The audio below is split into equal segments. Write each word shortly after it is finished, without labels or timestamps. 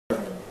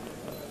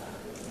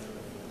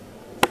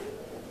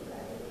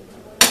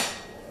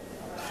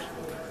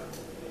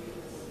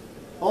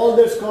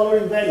oldest color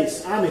in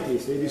Venice,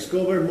 amethyst. They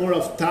discovered more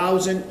of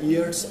 1,000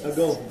 years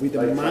ago with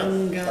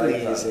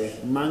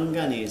manganese.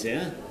 Manganese,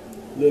 eh?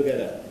 Look at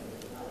that.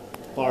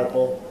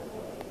 Purple.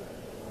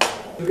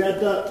 Look at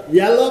the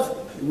yellow.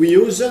 We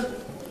use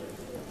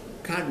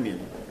cadmium.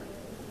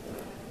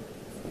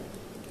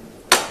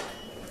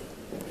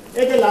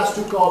 And the last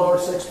two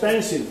colors,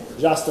 expensive,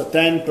 just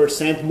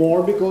 10%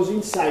 more, because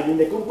inside in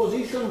the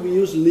composition we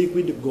use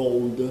liquid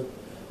gold.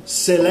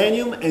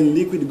 Selenium and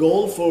liquid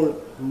gold for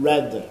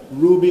red,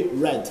 ruby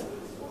red.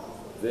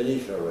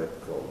 Venetian red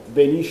gold.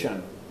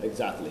 Venetian,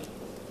 exactly.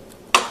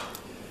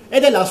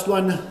 And the last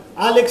one,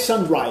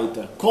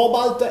 alexandrite,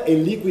 cobalt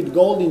and liquid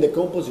gold in the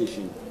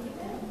composition.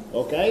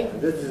 Okay?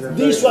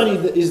 This one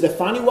is the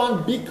funny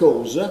one,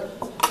 because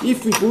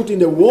if we put in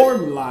the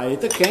warm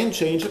light, it can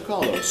change the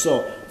color.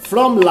 So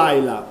from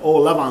lilac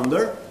or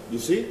lavender, you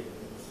see,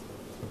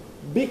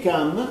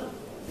 become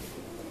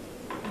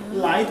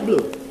light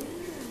blue.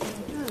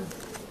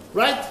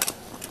 Right?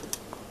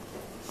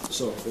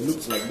 So it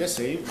looks like the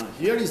same.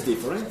 Here is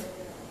different.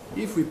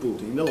 If we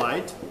put in the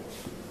light,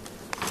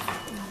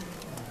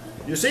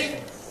 you see?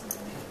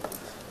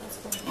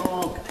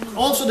 Okay.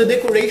 Also the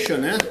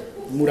decoration,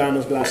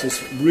 Murano's glass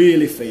is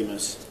really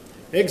famous.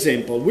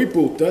 Example, we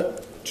put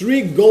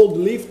 3 gold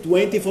leaf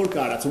 24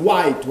 carats.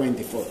 Why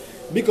 24?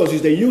 Because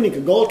it's the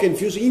unique gold can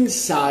fuse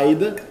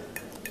inside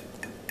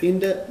in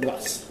the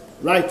glass.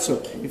 Right?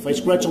 So if I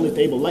scratch on the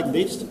table like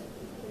this,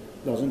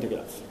 doesn't take it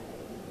off.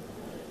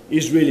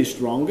 It's really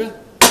strong.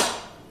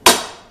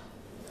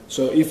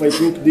 So if I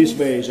put this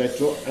vase, I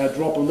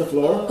drop on the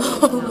floor.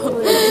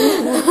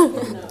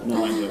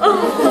 No, I'm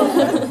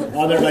joking.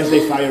 Otherwise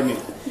they fire me.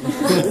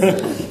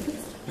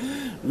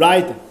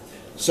 Right?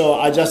 So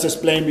I just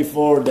explained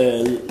before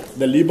the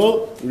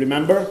label,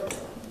 remember?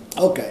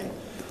 Okay.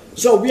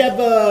 So we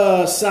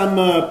have some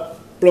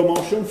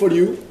promotion for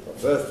you.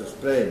 First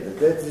explain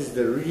that is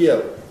the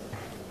real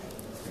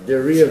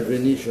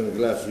Venetian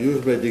glass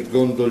used by the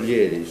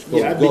gondolieri. It's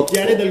called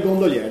bicchiere del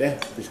gondoliere.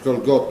 It's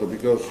called gotto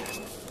because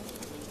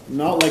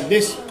not like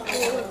this.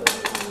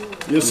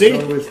 You see?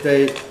 Always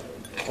stay.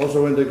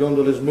 Also, when the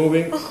gondola is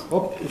moving,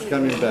 hop, it's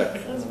coming back.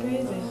 That's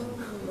crazy.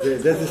 Okay,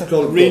 that is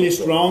called really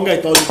gotto. strong. I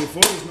told you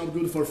before, it's not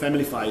good for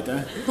family fight.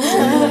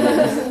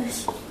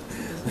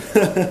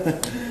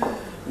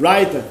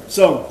 Right.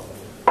 So,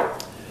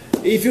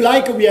 if you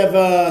like, we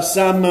have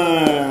some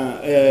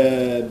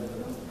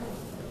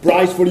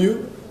price for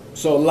you.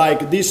 So,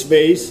 like this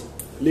vase,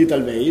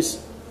 little vase,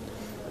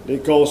 they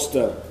cost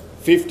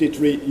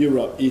 53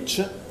 euro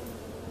each.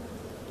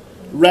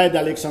 Red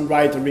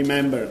alexandrite,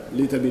 remember, a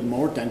little bit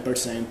more,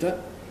 10%.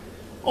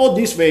 Oh,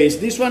 this vase,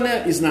 this one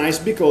is nice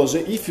because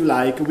if you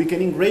like, we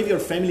can engrave your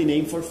family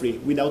name for free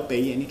without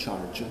paying any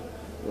charge.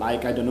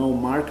 Like, I don't know,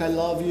 Mark, I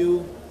love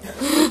you.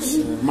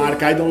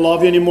 Mark, I don't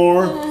love you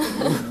anymore.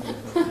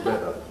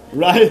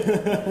 Right?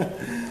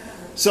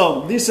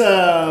 So, this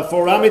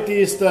for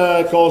amethyst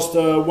cost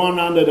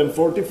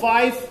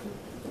 145.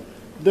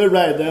 The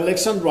red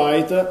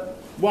alexandrite,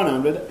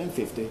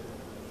 150.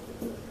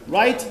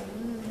 Right?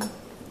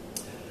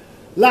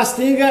 Last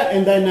thing,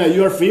 and then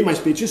you are free, my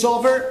speech is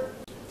over,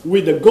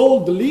 with the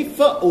gold leaf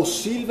or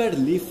silver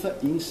leaf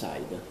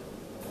inside.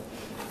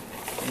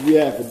 We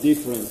have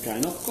different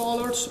kind of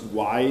colors,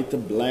 white,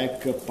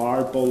 black,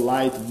 purple,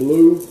 light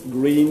blue,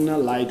 green,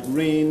 light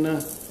green.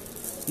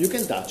 You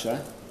can touch,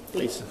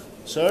 please.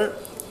 Sir,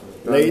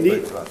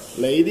 lady,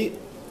 lady.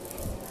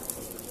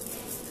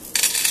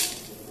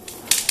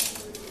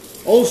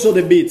 Also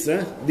the beads,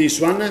 this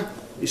one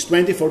is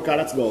 24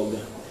 carats gold,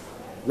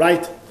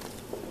 right?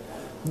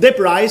 The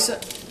price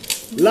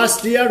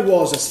last year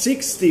was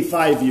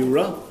 65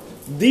 euro,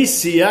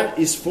 this year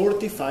is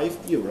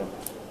 45 euro,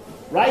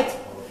 right?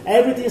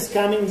 Everything is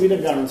coming with a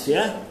guarantee,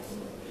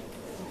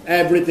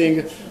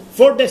 everything.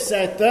 For the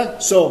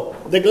set, so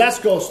the glass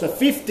cost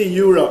 50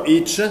 euro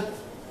each,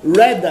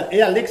 red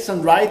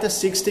alexandrite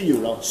 60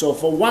 euro. So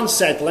for one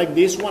set like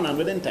this,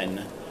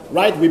 110,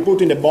 right? We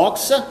put in the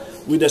box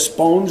with a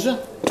sponge,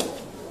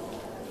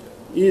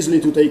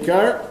 easily to take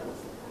care.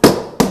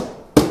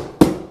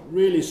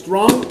 Really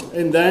strong,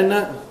 and then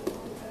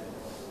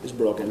it's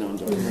broken now,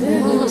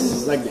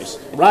 like this,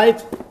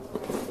 right?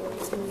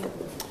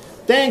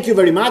 Thank you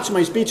very much.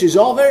 My speech is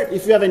over.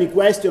 If you have any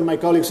question, my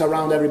colleagues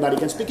around, everybody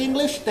can speak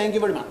English. Thank you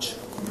very much.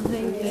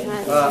 Thank you.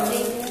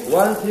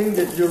 One thing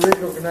that you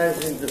recognize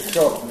in the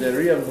shop, the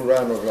real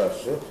Murano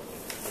glass,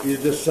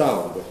 is the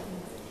sound.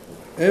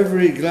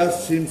 Every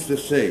glass seems the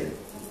same,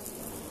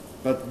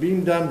 but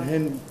being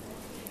done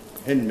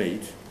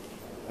handmade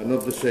are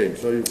not the same.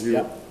 So if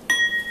you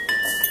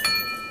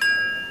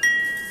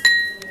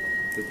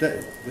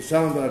the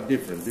sounds are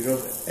different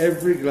because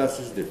every glass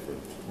is different.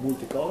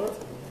 Multicolored.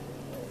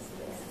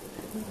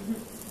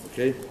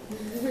 Okay,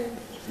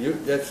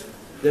 that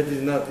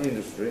is not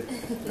industry.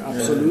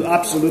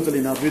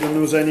 Absolutely not. We don't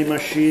use any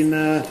machine.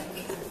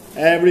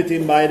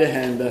 Everything by the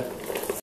hand.